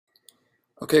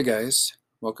Okay, guys,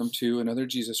 welcome to another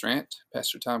Jesus Rant.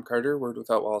 Pastor Tom Carter, Word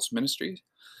Without Walls Ministry.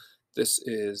 This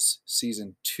is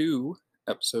Season 2,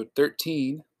 Episode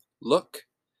 13, Look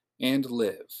and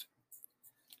Live.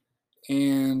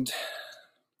 And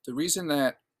the reason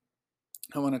that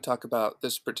I want to talk about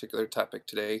this particular topic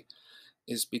today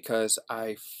is because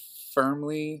I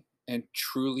firmly and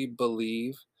truly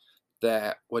believe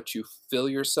that what you fill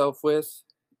yourself with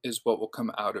is what will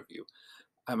come out of you.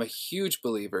 I'm a huge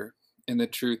believer in the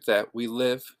truth that we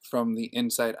live from the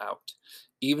inside out.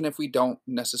 Even if we don't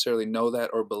necessarily know that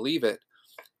or believe it,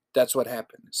 that's what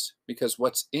happens. Because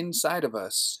what's inside of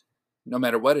us, no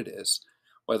matter what it is,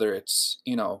 whether it's,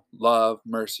 love,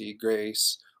 mercy,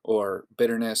 grace, or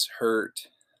bitterness, hurt,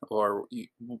 or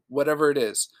whatever it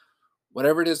is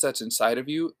that's inside of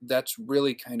you, that's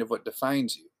really kind of what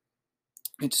defines you.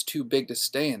 It's too big to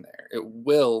stay in there. It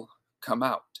will come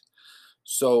out.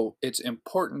 So it's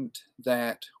important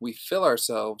that we fill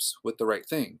ourselves with the right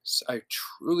things. I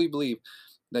truly believe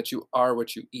that you are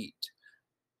what you eat.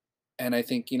 And I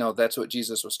think, that's what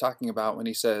Jesus was talking about when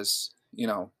he says,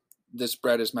 this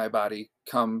bread is my body,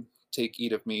 come take,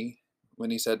 eat of me. When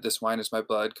he said, this wine is my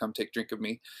blood, come take, drink of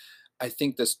me. I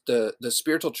think the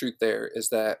spiritual truth there is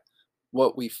that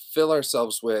what we fill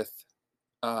ourselves with,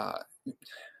 uh,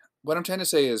 what I'm trying to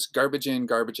say is garbage in,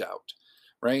 garbage out,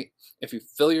 right? If you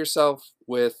fill yourself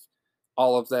with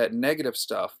all of that negative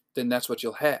stuff, then that's what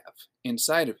you'll have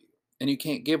inside of you. And you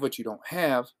can't give what you don't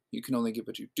have, you can only give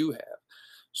what you do have.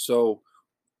 So,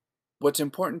 what's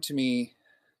important to me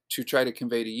to try to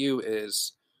convey to you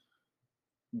is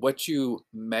what you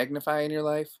magnify in your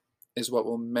life is what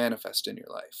will manifest in your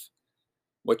life.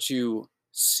 What you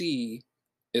see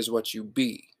is what you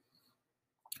be.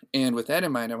 And with that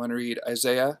in mind, I want to read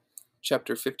Isaiah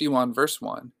chapter 51, verse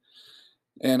 1.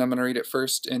 And I'm going to read it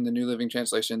first in the New Living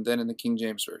Translation, then in the King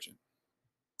James Version.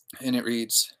 And it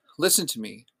reads, "Listen to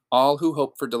me, all who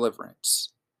hope for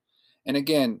deliverance." And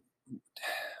again,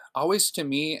 always to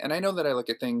me, and I know that I look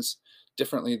at things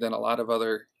differently than a lot of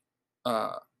other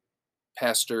uh,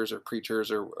 pastors or preachers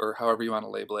or however you want to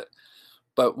label it.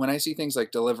 But when I see things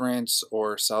like deliverance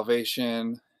or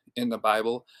salvation in the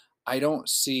Bible, I don't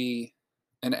see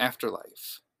an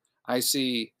afterlife. I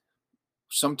see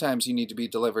sometimes you need to be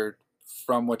delivered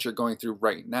from what you're going through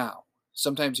right now.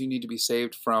 Sometimes you need to be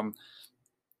saved from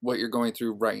what you're going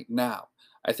through right now.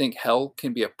 I think hell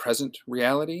can be a present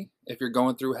reality. If you're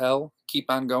going through hell, keep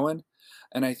on going.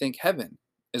 And I think heaven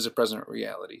is a present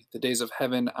reality, the days of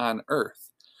heaven on earth.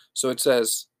 So it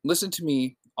says, "Listen to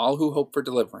me, all who hope for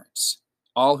deliverance,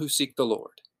 all who seek the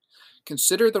Lord.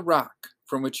 Consider the rock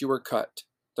from which you were cut,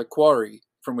 the quarry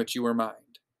from which you were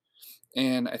mined."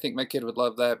 And I think my kid would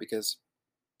love that because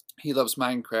he loves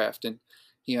Minecraft and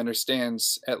he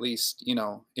understands, at least,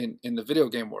 in the video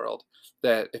game world,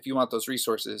 that if you want those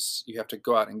resources, you have to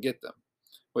go out and get them,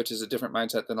 which is a different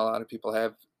mindset than a lot of people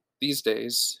have these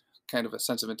days, kind of a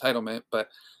sense of entitlement. But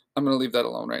I'm going to leave that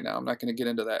alone right now. I'm not going to get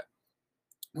into that.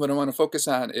 What I want to focus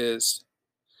on is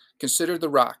consider the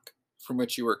rock from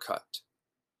which you were cut.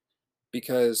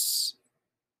 Because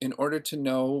in order to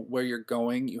know where you're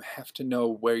going, you have to know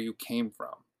where you came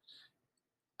from.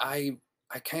 I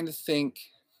I kind of think,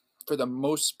 for the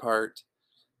most part,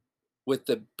 with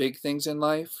the big things in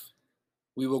life,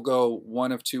 we will go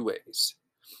one of two ways.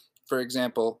 For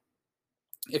example,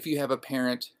 if you have a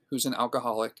parent who's an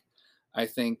alcoholic, I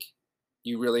think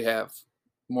you really have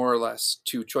more or less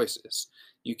two choices.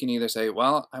 You can either say,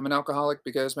 well, I'm an alcoholic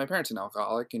because my parent's an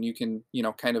alcoholic, and you can,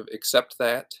 kind of accept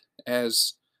that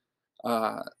as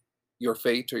uh, your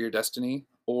fate or your destiny,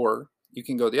 or you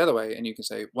can go the other way and you can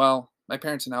say, well, my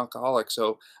parents an alcoholic,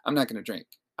 so I'm not going to drink.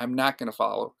 I'm not going to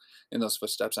follow in those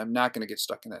footsteps. I'm not going to get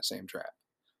stuck in that same trap.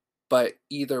 But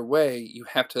either way, you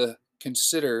have to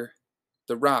consider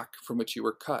the rock from which you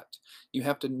were cut. You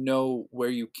have to know where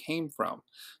you came from,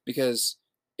 because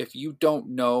if you don't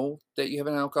know that you have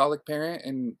an alcoholic parent,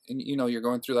 and you're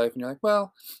going through life and you're like,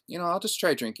 well, I'll just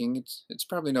try drinking. It's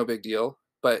probably no big deal,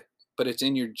 but it's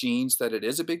in your genes that it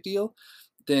is a big deal,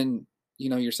 then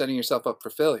you're setting yourself up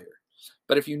for failure.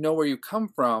 But if you know where you come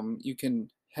from, you can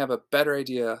have a better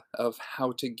idea of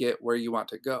how to get where you want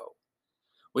to go.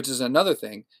 Which is another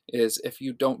thing, is if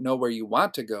you don't know where you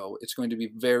want to go, it's going to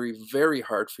be very, very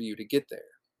hard for you to get there.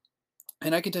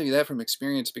 And I can tell you that from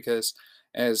experience because,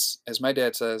 as my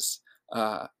dad says,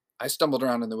 uh, I stumbled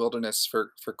around in the wilderness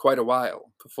for quite a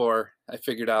while before I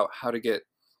figured out how to get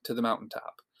to the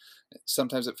mountaintop.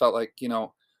 Sometimes it felt like,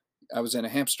 I was in a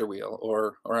hamster wheel,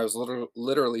 or I was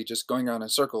literally just going around in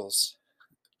circles,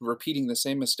 repeating the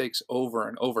same mistakes over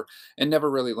and over and never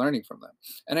really learning from them.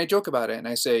 And I joke about it and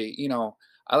I say,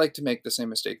 I like to make the same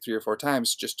mistake 3 or 4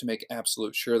 times just to make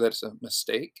absolute sure that it's a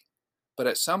mistake. But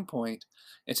at some point,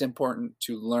 it's important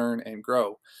to learn and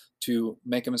grow, to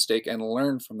make a mistake and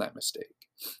learn from that mistake.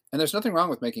 And there's nothing wrong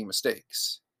with making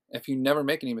mistakes. If you never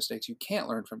make any mistakes, you can't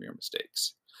learn from your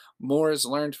mistakes. More is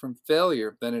learned from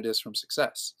failure than it is from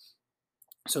success.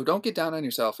 So don't get down on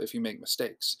yourself if you make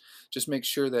mistakes. Just make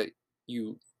sure that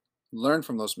you learn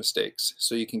from those mistakes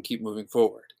so you can keep moving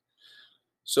forward.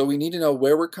 So we need to know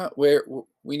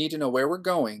we need to know where we're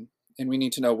going, and we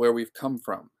need to know where we've come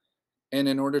from. And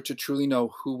in order to truly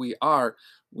know who we are,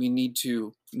 we need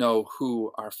to know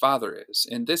who our Father is.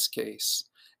 In this case,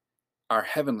 our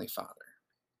Heavenly Father.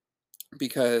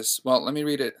 Because, well, let me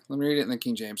read it. Let me read it in the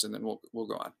King James, and then we'll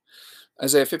go on.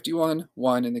 Isaiah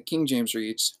 51:1 in the King James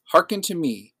reads, "Hearken to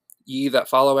me, ye that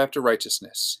follow after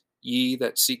righteousness, ye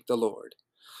that seek the Lord.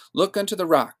 Look unto the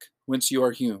rock whence you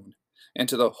are hewn, and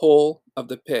to the hole of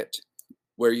the pit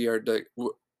where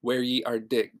where ye are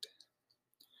digged."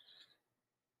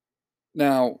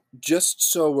 Now, just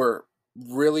so we're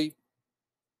really,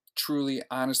 truly,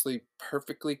 honestly,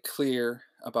 perfectly clear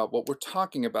about what we're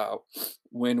talking about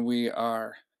when we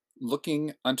are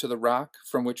looking unto the rock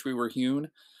from which we were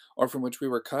hewn or from which we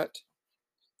were cut,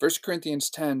 1 Corinthians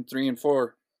 10:3 and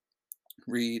 4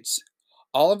 reads,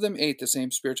 "All of them ate the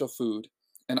same spiritual food,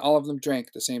 and all of them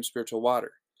drank the same spiritual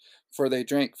water, for they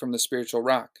drank from the spiritual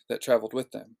rock that traveled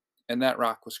with them, and that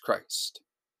rock was Christ."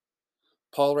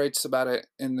 Paul writes about it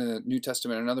in the New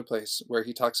Testament, another place where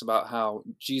he talks about how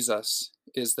Jesus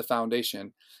is the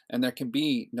foundation, and there can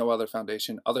be no other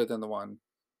foundation other than the one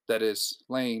that is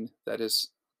laid, that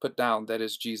is put down, that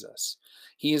is Jesus.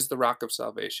 He is the rock of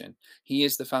salvation. He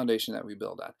is the foundation that we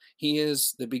build on. He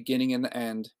is the beginning and the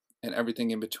end and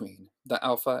everything in between, the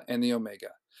Alpha and the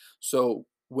Omega. So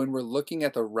when we're looking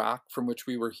at the rock from which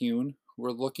we were hewn,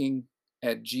 we're looking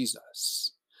at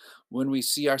Jesus. When we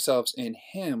see ourselves in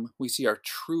Him, we see our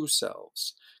true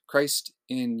selves. Christ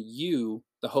in you,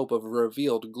 the hope of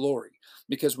revealed glory.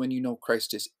 Because when you know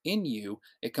Christ is in you,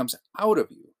 it comes out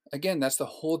of you. Again, that's the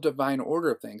whole divine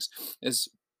order of things, is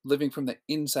living from the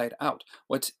inside out.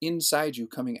 What's inside you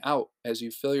coming out as you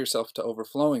fill yourself to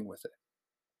overflowing with it.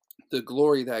 The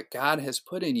glory that God has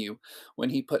put in you when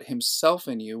He put Himself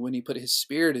in you, when He put His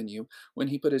Spirit in you, when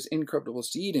He put His incorruptible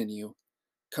seed in you,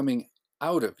 coming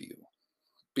out of you.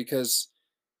 Because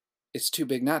it's too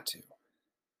big not to,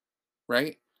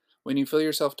 right? When you fill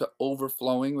yourself to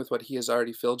overflowing with what He has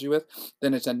already filled you with,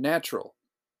 then it's a natural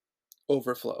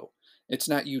overflow. It's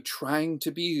not you trying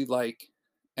to be like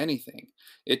anything.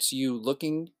 It's you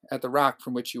looking at the rock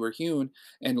from which you were hewn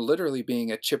and literally being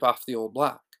a chip off the old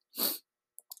block.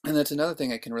 And that's another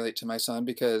thing I can relate to my son,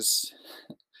 because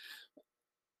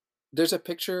there's a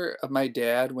picture of my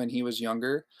dad when he was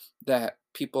younger that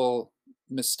people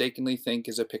mistakenly think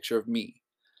is a picture of me,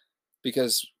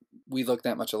 because we look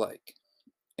that much alike.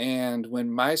 And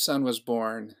when my son was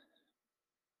born,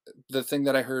 the thing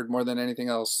that I heard more than anything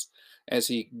else as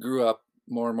he grew up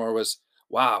more and more was,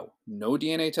 wow, no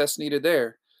DNA test needed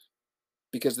there,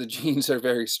 because the genes are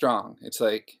very strong. It's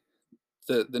like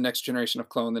the next generation of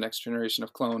clone, the next generation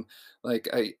of clone. Like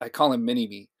I call him mini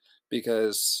me,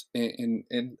 because in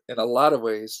a lot of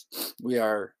ways we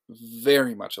are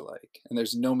very much alike, and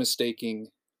there's no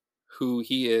mistaking who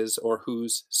he is or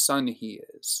whose son he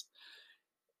is.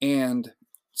 And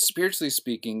spiritually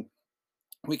speaking,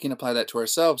 we can apply that to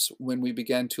ourselves when we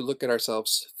begin to look at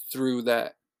ourselves through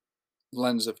that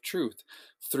lens of truth,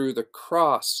 through the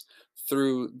cross,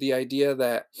 through the idea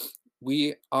that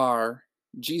we are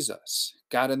Jesus,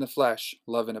 God in the flesh,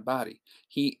 love in a body.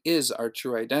 He is our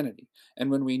true identity. And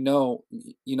when we know,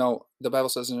 the Bible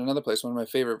says in another place, one of my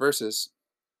favorite verses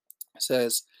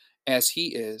says, "As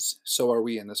He is, so are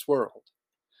we in this world."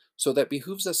 So that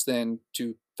behooves us then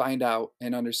to find out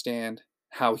and understand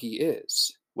how He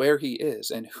is, where He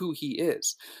is, and who He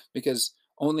is. Because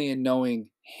only in knowing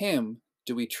Him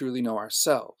do we truly know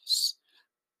ourselves.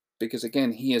 Because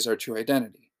again, He is our true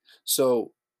identity.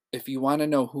 So if you want to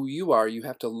know who you are, you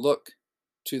have to look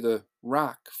to the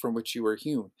rock from which you were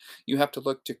hewn. You have to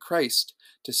look to Christ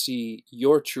to see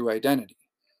your true identity.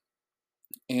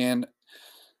 And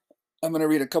I'm going to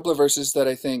read a couple of verses that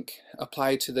I think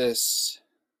apply to this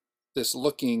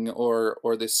looking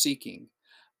or this seeking,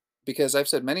 because I've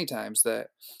said many times that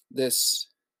this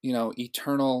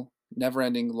eternal,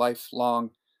 never-ending,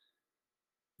 lifelong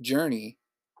journey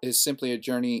is simply a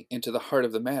journey into the heart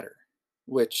of the matter,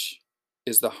 which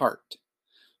is the heart.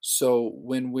 So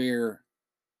when we're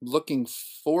looking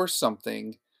for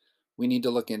something, we need to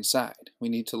look inside. We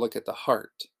need to look at the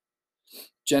heart.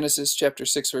 Genesis chapter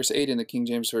 6 verse 8 in the King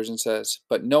James Version says,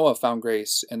 "But Noah found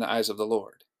grace in the eyes of the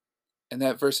Lord." And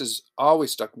that verse has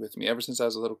always stuck with me ever since I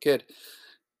was a little kid.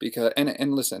 Because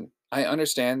and listen, I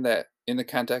understand that in the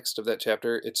context of that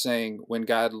chapter, it's saying when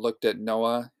God looked at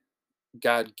Noah,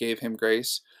 God gave him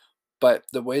grace. But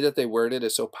the way that they word it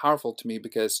is so powerful to me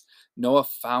because Noah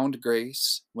found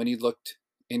grace when he looked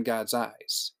in God's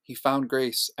eyes. He found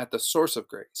grace at the source of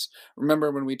grace.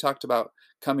 Remember when we talked about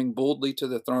coming boldly to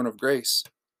the throne of grace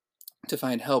to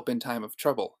find help in time of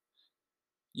trouble?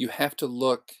 You have to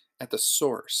look at the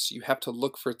source. You have to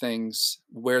look for things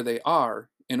where they are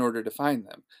in order to find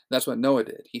them. That's what Noah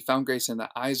did. He found grace in the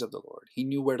eyes of the Lord. He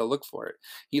knew where to look for it.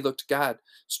 He looked God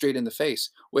straight in the face,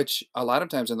 which a lot of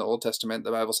times in the Old Testament,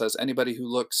 the Bible says anybody who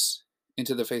looks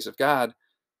into the face of God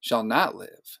shall not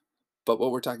live. But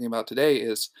what we're talking about today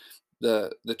is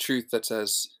the truth that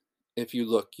says if you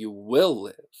look, you will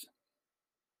live.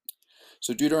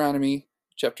 So Deuteronomy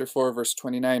chapter 4 verse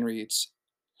 29 reads,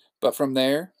 "But from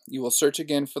there you will search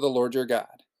again for the Lord your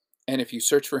God, and if you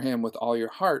search for him with all your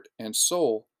heart and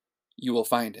soul, you will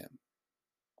find him."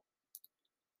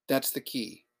 That's the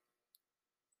key.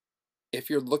 If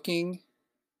you're looking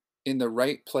in the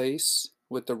right place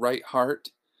with the right heart,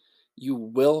 you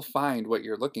will find what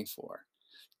you're looking for.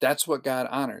 That's what God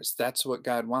honors. That's what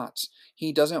God wants.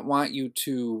 He doesn't want you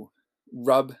to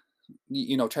rub,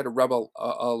 try to rub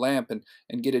a lamp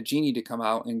and get a genie to come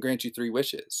out and grant you three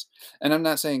wishes. And I'm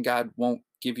not saying God won't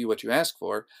give you what you ask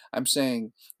for. I'm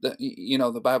saying that,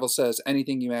 the Bible says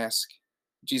anything you ask,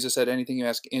 Jesus said, anything you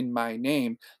ask in my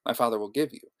name, my Father will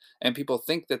give you. And people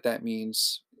think that that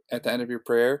means at the end of your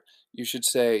prayer, you should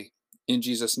say, in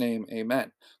Jesus' name,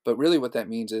 amen. But really, what that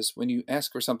means is when you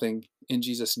ask for something in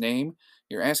Jesus' name,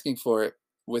 you're asking for it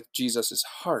with Jesus's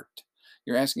heart.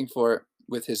 You're asking for it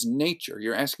with his nature.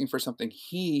 You're asking for something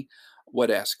he would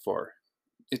ask for.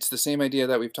 It's the same idea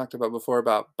that we've talked about before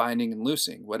about binding and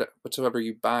loosing. Whatsoever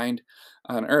you bind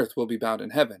on earth will be bound in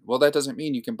heaven. Well, that doesn't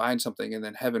mean you can bind something and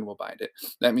then heaven will bind it.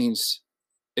 That means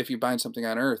if you bind something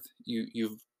on earth,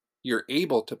 you're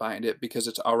able to bind it because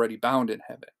it's already bound in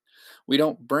heaven. We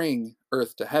don't bring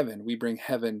earth to heaven, we bring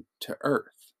heaven to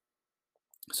earth.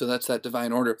 So that's that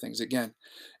divine order of things again.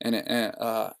 And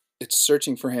it's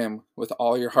searching for him with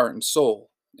all your heart and soul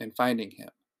and finding him.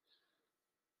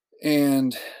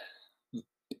 And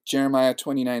Jeremiah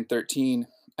 29:13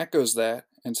 echoes that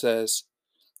and says,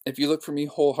 "If you look for me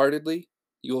wholeheartedly,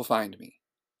 you will find me."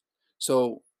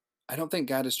 So I don't think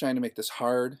God is trying to make this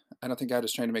hard. I don't think God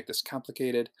is trying to make this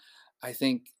complicated. I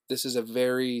think this is a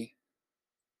very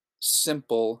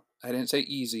simple, I didn't say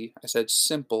easy, I said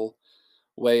simple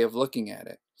way of looking at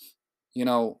it.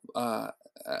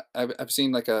 I've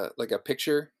seen like a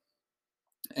picture,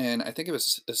 and I think it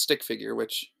was a stick figure,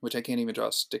 which I can't even draw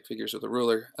stick figures with a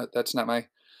ruler. That's not my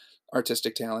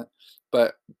artistic talent.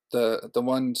 But the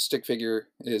one stick figure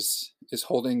is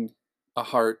holding a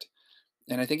heart,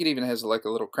 and I think it even has like a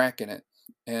little crack in it,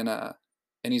 and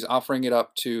and he's offering it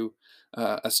up to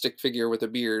a stick figure with a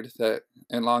beard that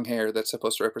and long hair that's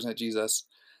supposed to represent Jesus,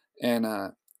 and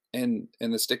and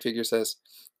the stick figure says,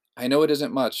 "I know it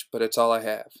isn't much, but it's all I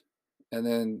have." And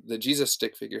then the Jesus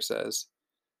stick figure says,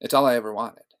 "It's all I ever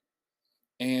wanted."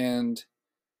 And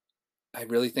I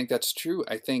really think that's true.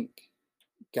 I think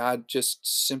God just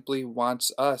simply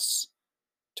wants us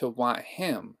to want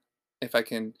Him, if I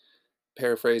can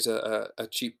paraphrase a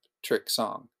cheap trick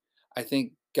song. I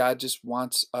think God just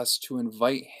wants us to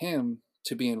invite Him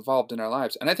to be involved in our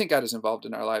lives. And I think God is involved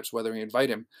in our lives whether we invite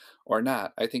Him or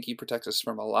not. I think He protects us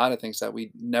from a lot of things that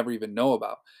we never even know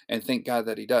about. And thank God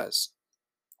that He does.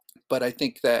 But I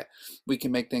think that we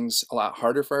can make things a lot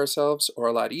harder for ourselves or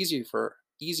a lot easier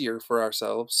for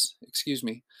ourselves, excuse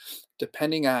me,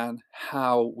 depending on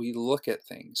how we look at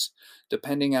things,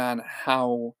 depending on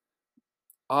how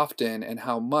often and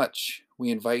how much we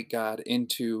invite God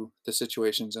into the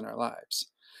situations in our lives.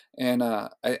 And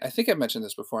I think I've mentioned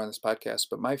this before on this podcast,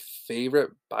 but my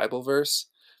favorite Bible verse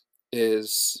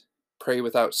is pray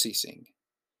without ceasing.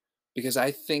 Because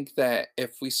I think that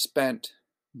if we spent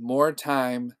more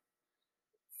time,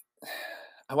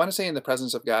 I want to say in the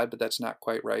presence of God, but that's not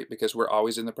quite right because we're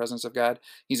always in the presence of God.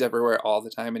 He's everywhere all the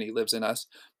time and He lives in us.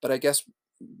 But I guess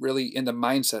really in the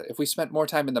mindset, if we spent more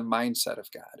time in the mindset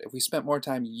of God, if we spent more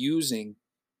time using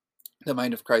the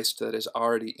mind of Christ that is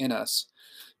already in us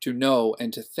to know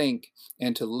and to think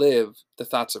and to live the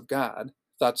thoughts of God,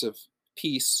 thoughts of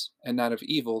peace and not of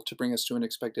evil to bring us to an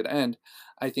expected end,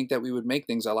 I think that we would make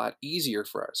things a lot easier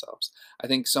for ourselves. I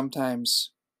think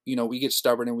sometimes, we get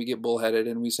stubborn and we get bullheaded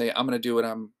and we say, I'm going to do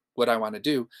what I want to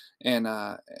do. And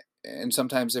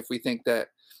sometimes if we think that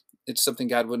it's something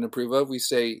God wouldn't approve of, we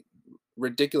say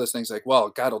ridiculous things like, well,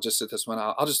 God will just sit this one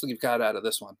out. I'll just leave God out of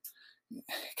this one.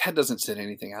 God doesn't sit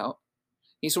anything out.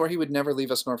 He swore he would never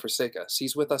leave us nor forsake us.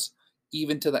 He's with us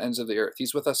even to the ends of the earth.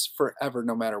 He's with us forever,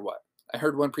 no matter what. I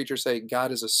heard one preacher say,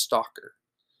 God is a stalker.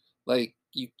 Like,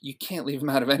 you can't leave him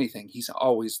out of anything. He's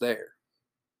always there.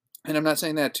 And I'm not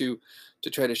saying that to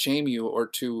try to shame you or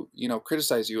to,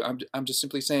 criticize you. I'm just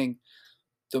simply saying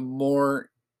the more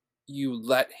you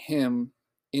let him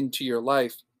into your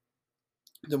life,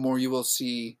 the more you will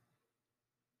see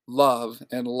love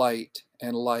and light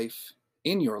and life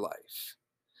in your life.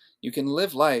 You can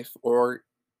live life, or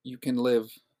you can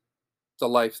live the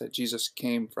life that Jesus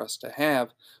came for us to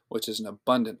have, which is an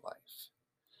abundant life.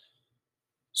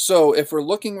 So if we're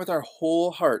looking with our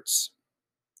whole hearts,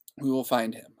 we will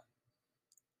find him.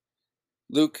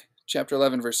 Luke chapter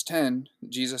 11, verse 10,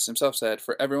 Jesus himself said,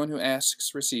 "For everyone who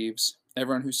asks receives,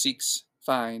 everyone who seeks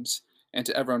finds, and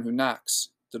to everyone who knocks,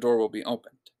 the door will be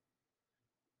opened."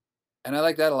 And I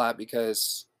like that a lot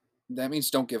because that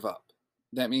means don't give up.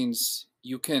 That means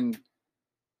you can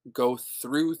go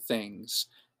through things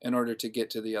in order to get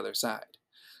to the other side.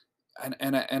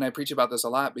 And I preach about this a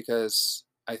lot because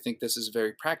I think this is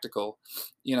very practical.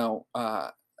 You know,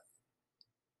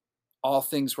 all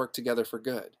things work together for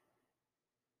good.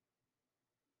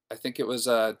 I think it was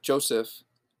Joseph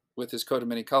with his coat of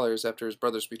many colors after his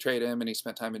brothers betrayed him and he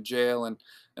spent time in jail, and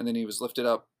then he was lifted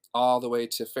up all the way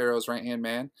to Pharaoh's right hand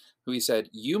man, who he said,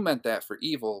 "You meant that for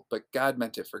evil, but God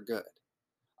meant it for good."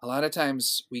 A lot of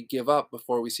times we give up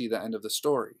before we see the end of the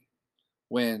story,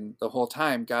 when the whole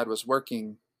time God was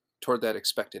working toward that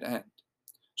expected end.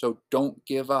 So don't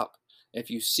give up. If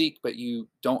you seek but you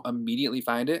don't immediately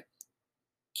find it,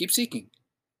 keep seeking.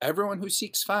 Everyone who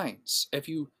seeks finds. If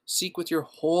you seek with your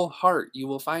whole heart, you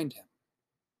will find him.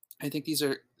 I think these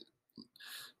are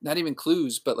not even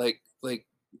clues, but like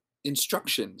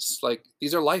instructions. Like,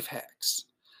 these are life hacks.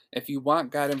 If you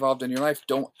want God involved in your life,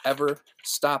 don't ever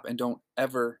stop and don't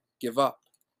ever give up.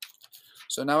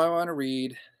 So now I want to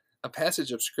read a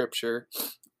passage of scripture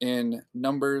in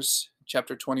Numbers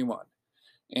chapter 21.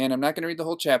 And I'm not going to read the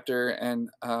whole chapter, and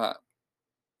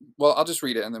well, I'll just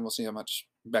read it and then we'll see how much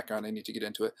background I need to get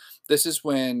into it. This is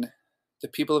when the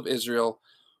people of Israel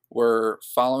were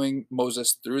following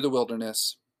Moses through the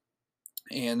wilderness,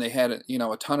 and they had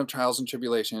a ton of trials and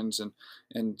tribulations,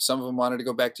 and some of them wanted to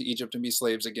go back to Egypt and be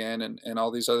slaves again, and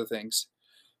all these other things.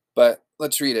 But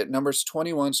let's read it. Numbers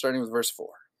 21, starting with verse 4.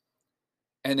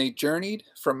 And they journeyed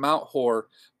from Mount Hor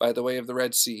by the way of the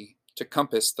Red Sea to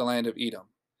compass the land of Edom.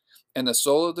 And the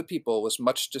soul of the people was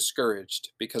much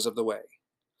discouraged because of the way.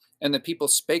 And the people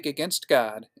spake against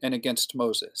God and against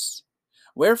Moses.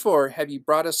 "Wherefore have ye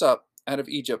brought us up out of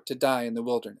Egypt to die in the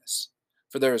wilderness?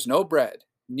 For there is no bread,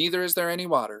 neither is there any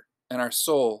water, and our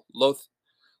soul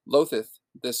loatheth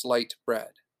this light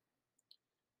bread."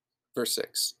 Verse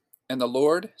 6. And the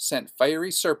Lord sent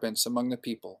fiery serpents among the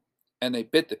people, and they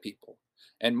bit the people,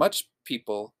 and much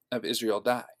people of Israel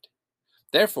died.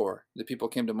 Therefore the people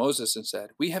came to Moses and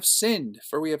said, "We have sinned,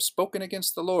 for we have spoken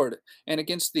against the Lord and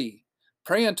against thee.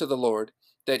 Pray unto the Lord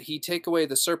that he take away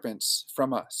the serpents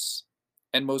from us."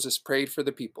 And Moses prayed for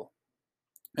the people.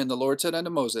 And the Lord said unto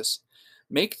Moses,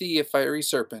 "Make thee a fiery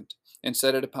serpent, and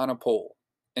set it upon a pole.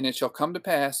 And it shall come to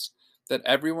pass that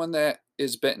every one that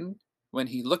is bitten, when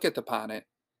he looketh upon it,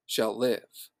 shall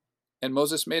live." And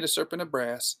Moses made a serpent of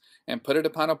brass, and put it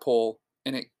upon a pole.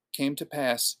 And it came to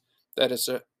pass that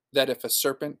if a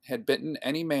serpent had bitten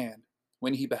any man,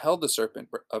 when he beheld the serpent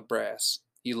of brass,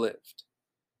 he lived.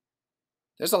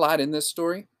 There's a lot in this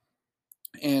story,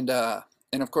 and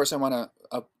of course I want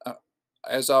to,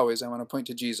 as always, I want to point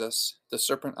to Jesus. The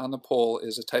serpent on the pole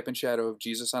is a type and shadow of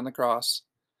Jesus on the cross.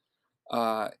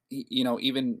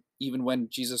 Even when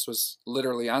Jesus was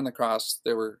literally on the cross,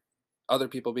 there were other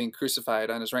people being crucified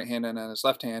on his right hand and on his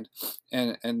left hand,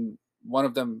 and one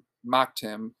of them mocked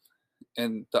him,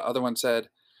 and the other one said,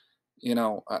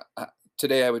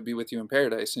 "Today I would be with you in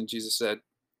paradise." And Jesus said,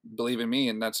 "Believe in me,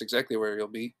 and that's exactly where you'll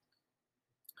be."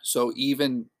 So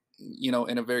even,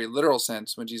 in a very literal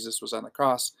sense, when Jesus was on the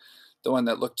cross, the one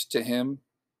that looked to him,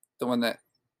 the one that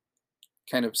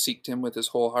kind of seeked him with his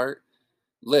whole heart,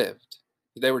 lived.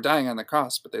 They were dying on the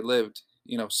cross, but they lived,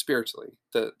 spiritually,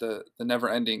 the never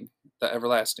ending, the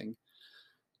everlasting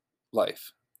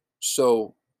life.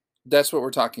 So that's what we're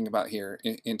talking about here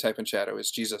in type and shadow, is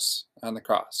Jesus on the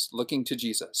cross, looking to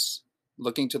Jesus,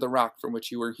 looking to the rock from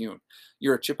which you were hewn.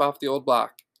 You're a chip off the old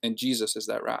block, and Jesus is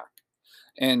that rock.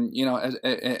 And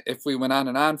if we went on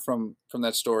and on from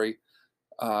that story,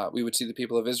 we would see the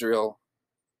people of Israel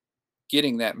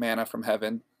getting that manna from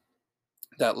heaven,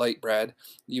 that light bread.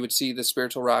 You would see the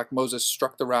spiritual rock. Moses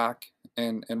struck the rock,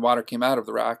 and water came out of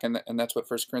the rock, and that's what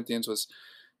First Corinthians was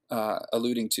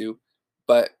alluding to.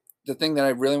 But The thing that I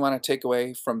really want to take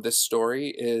away from this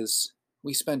story is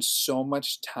we spend so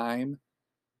much time,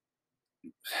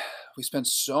 we spend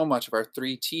so much of our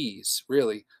three T's,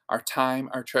 really, our time,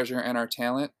 our treasure, and our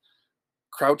talent,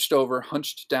 crouched over,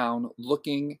 hunched down,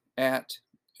 looking at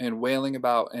and wailing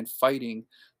about and fighting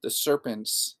the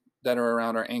serpents that are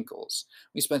around our ankles.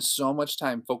 We spend so much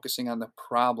time focusing on the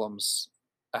problems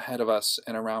ahead of us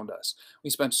and around us. We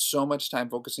spend so much time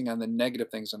focusing on the negative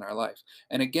things in our life.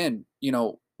 And again,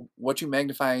 what you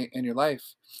magnify in your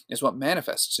life is what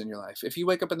manifests in your life. If you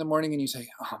wake up in the morning and you say,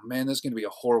 "Oh man, this is going to be a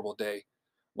horrible day,"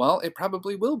 well, it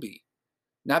probably will be,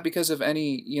 not because of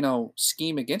any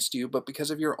scheme against you, but because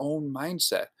of your own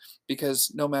mindset.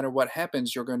 Because no matter what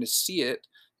happens, you're going to see it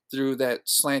through that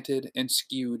slanted and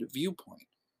skewed viewpoint.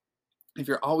 If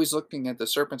you're always looking at the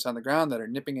serpents on the ground that are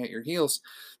nipping at your heels,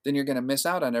 then you're going to miss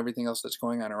out on everything else that's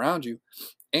going on around you.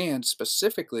 And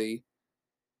specifically,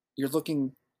 you're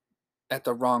looking at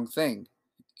the wrong thing.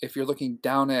 If you're looking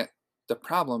down at the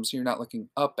problems, you're not looking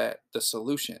up at the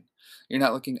solution. You're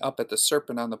not looking up at the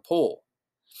serpent on the pole.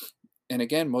 And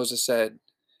again, Moses said,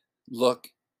 "Look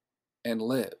and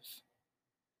live."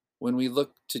 When we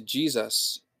look to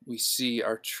Jesus, we see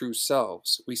our true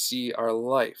selves. We see our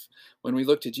life. When we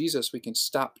look to Jesus, we can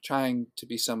stop trying to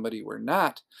be somebody we're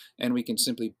not, and we can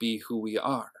simply be who we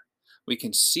are. We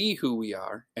can see who we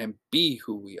are and be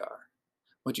who we are.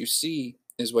 What you see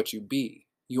is what you be.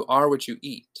 You are what you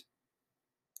eat.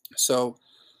 So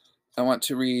I want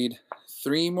to read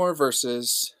three more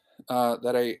verses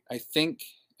that I think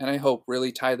and I hope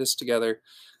really tie this together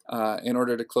in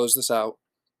order to close this out.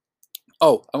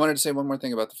 Oh, I wanted to say one more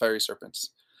thing about the fiery serpents.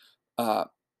 Uh,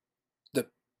 the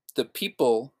the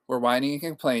people were whining and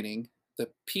complaining. The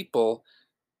people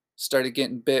started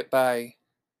getting bit by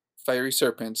fiery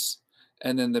serpents,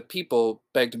 and then the people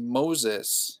begged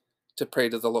Moses to pray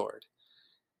to the Lord.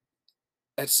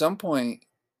 At some point,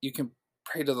 you can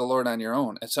pray to the Lord on your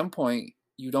own. At some point,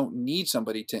 you don't need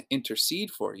somebody to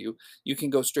intercede for you. You can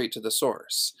go straight to the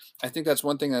source. I think that's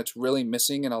one thing that's really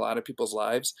missing in a lot of people's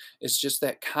lives is just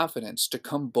that confidence to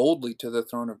come boldly to the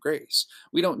throne of grace.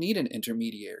 We don't need an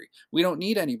intermediary. We don't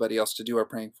need anybody else to do our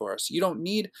praying for us. You don't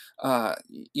need, to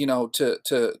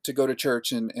go to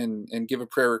church and give a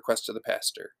prayer request to the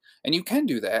pastor. And you can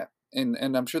do that, and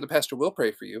I'm sure the pastor will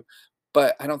pray for you.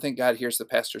 But I don't think God hears the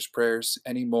pastor's prayers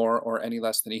any more or any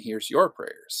less than he hears your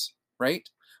prayers, right?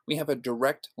 We have a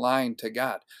direct line to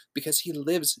God because he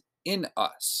lives in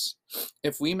us.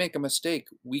 If we make a mistake,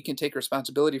 we can take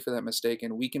responsibility for that mistake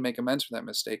and we can make amends for that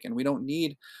mistake. And we don't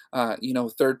need,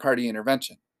 third party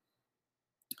intervention.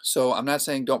 So I'm not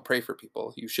saying don't pray for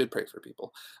people. You should pray for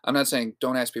people. I'm not saying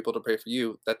don't ask people to pray for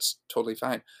you. That's totally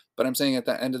fine. But I'm saying at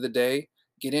the end of the day,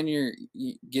 get in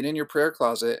your prayer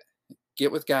closet,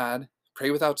 get with God,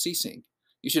 pray without ceasing.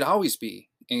 You should always be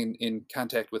in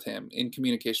contact with him, in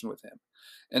communication with him.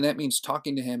 And that means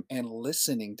talking to him and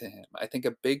listening to him. I think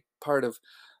a big part of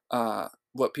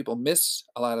what people miss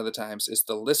a lot of the times is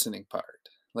the listening part.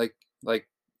 Like, like,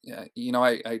 yeah,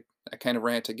 I kind of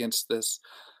rant against this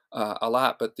a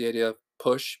lot, but the idea of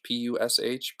push,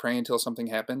 Push, pray until something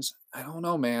happens. I don't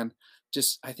know, man.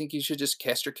 I think you should just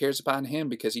cast your cares upon him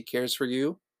because he cares for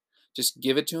you. Just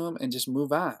give it to him and just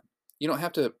move on. You don't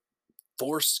have to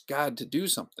force God to do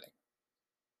something.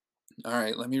 All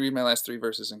right, let me read my last three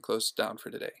verses and close down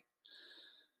for today.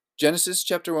 Genesis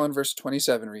chapter 1, verse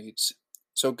 27 reads,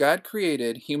 "So God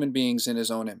created human beings in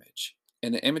his own image.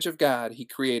 In the image of God, he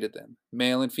created them.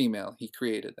 Male and female, he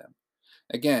created them."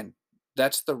 Again,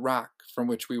 that's the rock from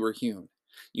which we were hewn.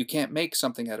 You can't make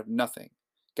something out of nothing.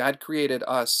 God created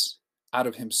us out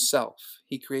of himself.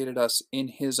 He created us in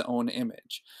his own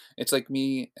image. It's like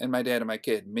me and my dad and my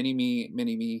kid, mini me,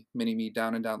 mini me,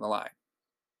 down and down the line.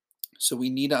 So we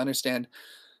need to understand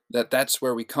that that's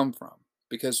where we come from.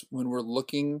 Because when we're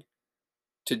looking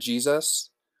to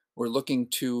Jesus, we're looking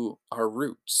to our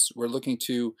roots. We're looking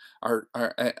to our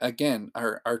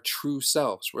true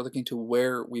selves. We're looking to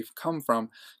where we've come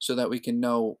from so that we can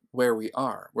know where we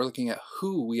are. We're looking at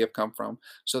who we have come from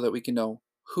so that we can know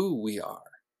who we are.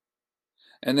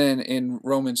 And then in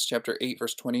Romans chapter 8,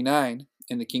 verse 29,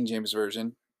 in the King James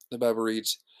Version, the Bible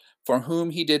reads, "For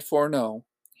whom he did foreknow,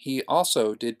 he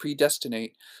also did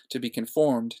predestinate to be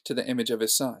conformed to the image of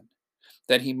his Son,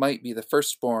 that he might be the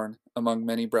firstborn among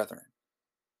many brethren."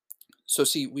 So,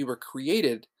 see, we were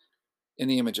created in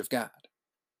the image of God,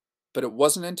 but it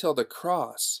wasn't until the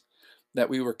cross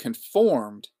that we were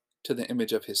conformed to the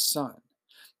image of his Son.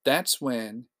 That's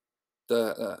when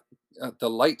the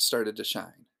light started to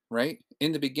shine, right?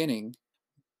 In the beginning,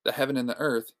 the heaven and the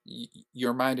earth,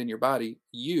 your mind and your body,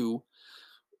 you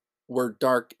were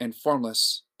dark and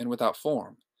formless and without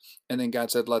form. And then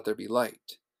God said, let there be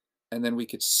light. And then we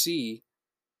could see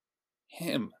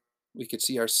him. We could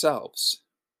see ourselves.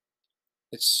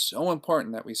 It's so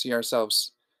important that we see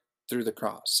ourselves through the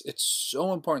cross. It's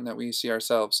so important that we see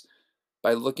ourselves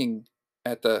by looking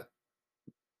at the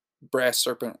brass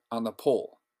serpent on the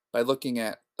pole, by looking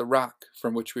at the rock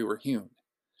from which we were hewn.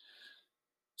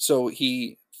 So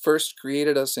he first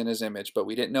created us in his image, but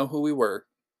we didn't know who we were.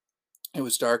 It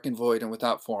was dark and void and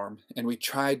without form, and we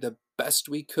tried the best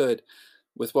we could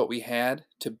with what we had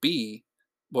to be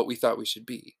what we thought we should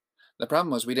be. The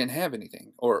problem was we didn't have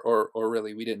anything, or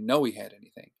really we didn't know we had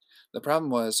anything. The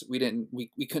problem was we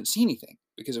couldn't see anything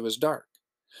because it was dark.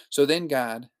 So then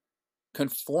God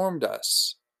conformed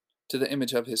us to the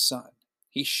image of his son.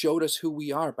 He showed us who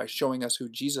we are by showing us who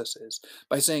Jesus is,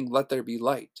 by saying, let there be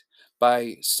light,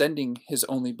 by sending his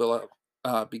only beloved,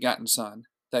 begotten son,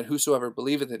 that whosoever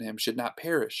believeth in him should not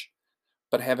perish,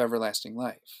 but have everlasting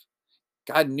life.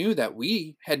 God knew that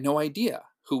we had no idea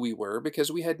who we were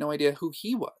because we had no idea who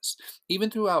he was.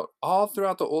 Even all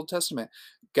throughout the Old Testament,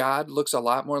 God looks a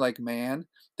lot more like man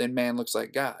than man looks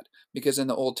like God. Because in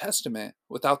the Old Testament,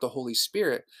 without the Holy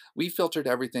Spirit, we filtered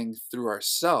everything through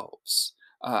ourselves.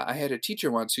 I had a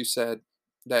teacher once who said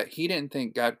that he didn't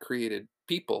think God created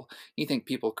people. He think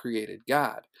people created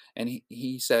God. And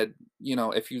he said,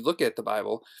 if you look at the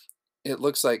Bible, it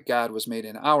looks like God was made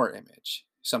in our image.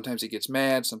 Sometimes he gets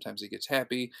mad, sometimes he gets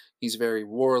happy. He's very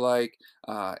warlike.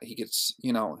 He gets,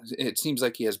 it seems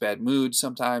like he has bad moods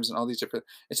sometimes, and all these different.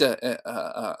 It's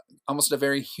almost a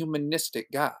very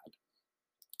humanistic God.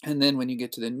 And then when you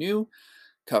get to the new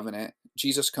covenant,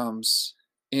 Jesus comes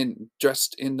in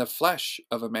dressed in the flesh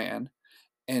of a man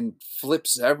and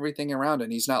flips everything around,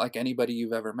 and he's not like anybody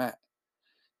you've ever met.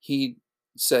 He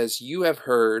says, "You have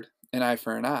heard an eye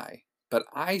for an eye, but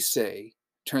I say,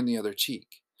 turn the other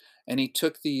cheek." And he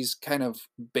took these kind of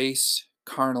base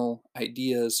carnal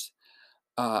ideas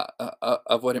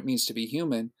of what it means to be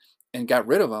human and got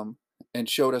rid of them and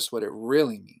showed us what it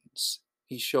really means.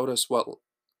 He showed us what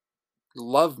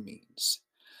love means.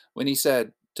 When he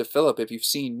said to Philip, if you've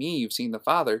seen me, you've seen the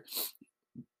Father,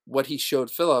 what he showed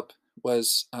Philip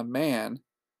was a man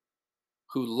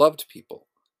who loved people.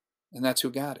 And that's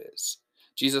who God is.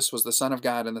 Jesus was the Son of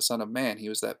God and the Son of Man. He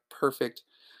was that perfect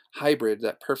hybrid,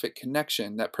 that perfect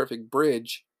connection, that perfect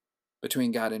bridge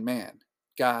between God and man.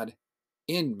 God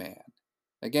in man.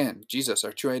 Again, Jesus,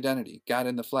 our true identity. God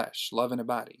in the flesh, love in a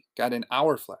body. God in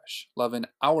our flesh, love in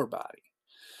our body.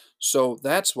 So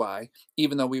that's why,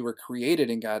 even though we were created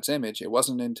in God's image, it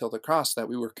wasn't until the cross that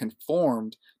we were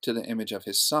conformed to the image of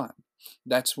his Son.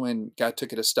 That's when God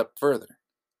took it a step further.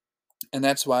 And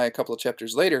that's why a couple of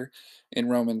chapters later, in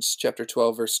Romans chapter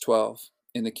 12, verse 12,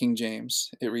 in the King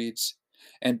James, it reads,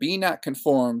 "And be not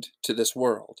conformed to this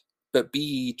world, but be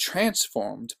ye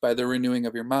transformed by the renewing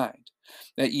of your mind,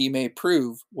 that ye may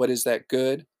prove what is that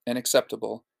good and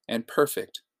acceptable and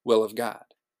perfect will of God."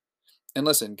 And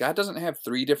listen, God doesn't have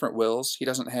three different wills. He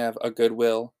doesn't have a good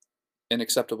will, an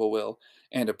acceptable will,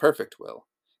 and a perfect will.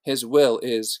 His will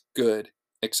is good,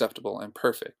 acceptable, and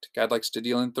perfect. God likes to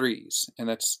deal in threes, and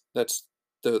that's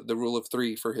the rule of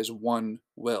three for his one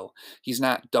will. He's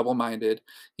not double-minded.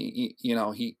 He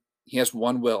has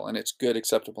one will, and it's good,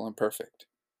 acceptable, and perfect.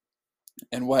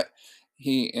 And what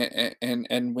he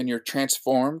and when you're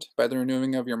transformed by the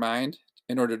renewing of your mind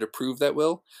in order to prove that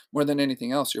will, more than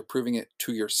anything else, you're proving it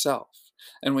to yourself.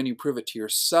 And when you prove it to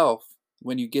yourself,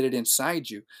 when you get it inside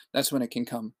you, that's when it can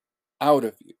come out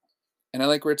of you. And I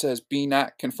like where it says, be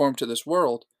not conformed to this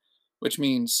world, which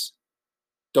means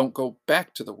don't go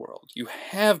back to the world. You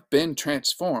have been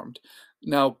transformed.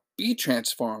 Now be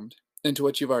transformed into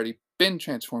what you've already been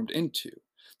transformed into.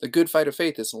 The good fight of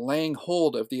faith is laying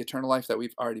hold of the eternal life that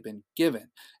we've already been given.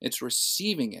 It's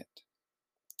receiving it.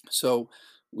 So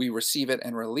we receive it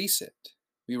and release it.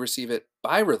 We receive it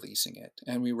by releasing it,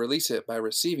 and we release it by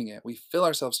receiving it. We fill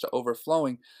ourselves to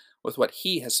overflowing with what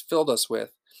he has filled us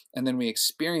with, and then we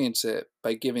experience it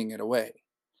by giving it away.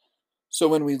 So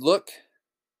when we look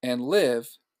and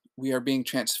live, we are being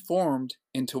transformed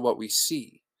into what we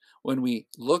see. When we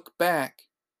look back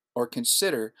or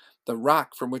consider the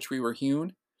rock from which we were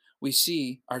hewn, we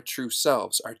see our true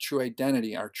selves, our true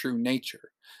identity, our true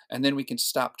nature. And then we can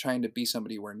stop trying to be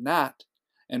somebody we're not,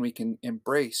 and we can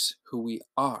embrace who we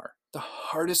are. The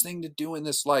hardest thing to do in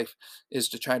this life is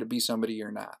to try to be somebody you're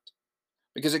not,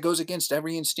 because it goes against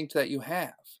every instinct that you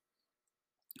have.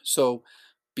 So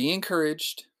be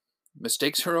encouraged.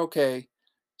 Mistakes are okay.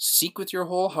 Seek with your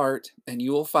whole heart, and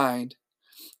you will find.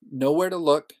 Know where to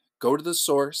look. Go to the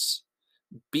source.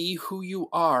 Be who you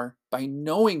are by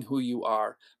knowing who you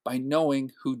are, by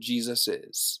knowing who Jesus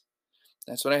is.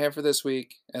 That's what I have for this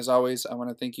week. As always, I want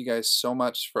to thank you guys so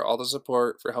much for all the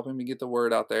support, for helping me get the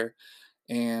word out there,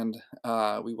 and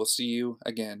we will see you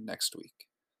again next week.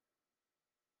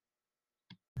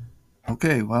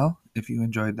 Okay, well, if you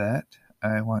enjoyed that,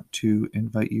 I want to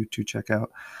invite you to check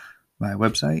out my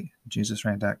website,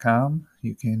 jesusrant.com.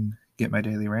 You can get my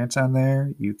daily rants on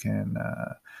there. You can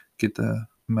get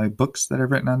my books that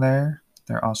I've written on there.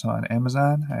 They're also on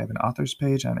Amazon. I have an author's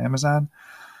page on Amazon.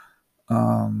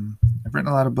 I've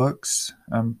written a lot of books.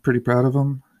 I'm pretty proud of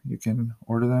them. You can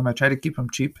order them. I try to keep them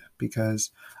cheap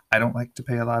because I don't like to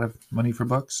pay a lot of money for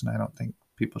books, and I don't think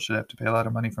people should have to pay a lot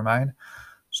of money for mine.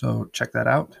 So check that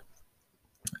out.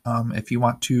 If you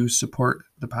want to support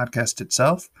the podcast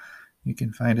itself, you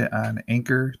can find it on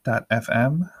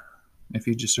anchor.fm. If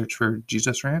you just search for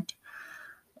Jesus Rant,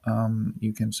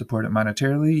 you can support it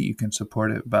monetarily. You can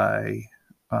support it by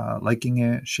liking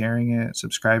it, sharing it,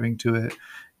 subscribing to it,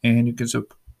 and you can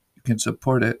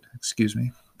support it,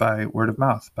 by word of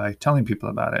mouth, by telling people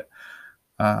about it,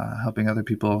 helping other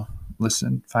people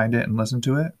find it and listen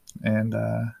to it. And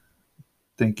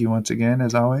thank you once again,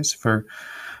 as always, for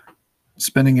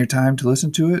spending your time to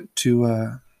listen to it,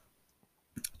 to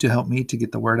help me to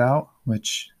get the word out,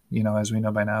 which, as we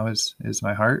know by now, is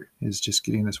my heart, is just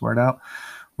getting this word out.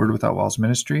 Word Without Walls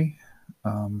Ministry.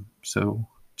 So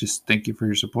just thank you for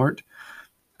your support.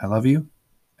 I love you,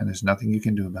 and there's nothing you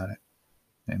can do about it.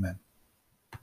 Amen.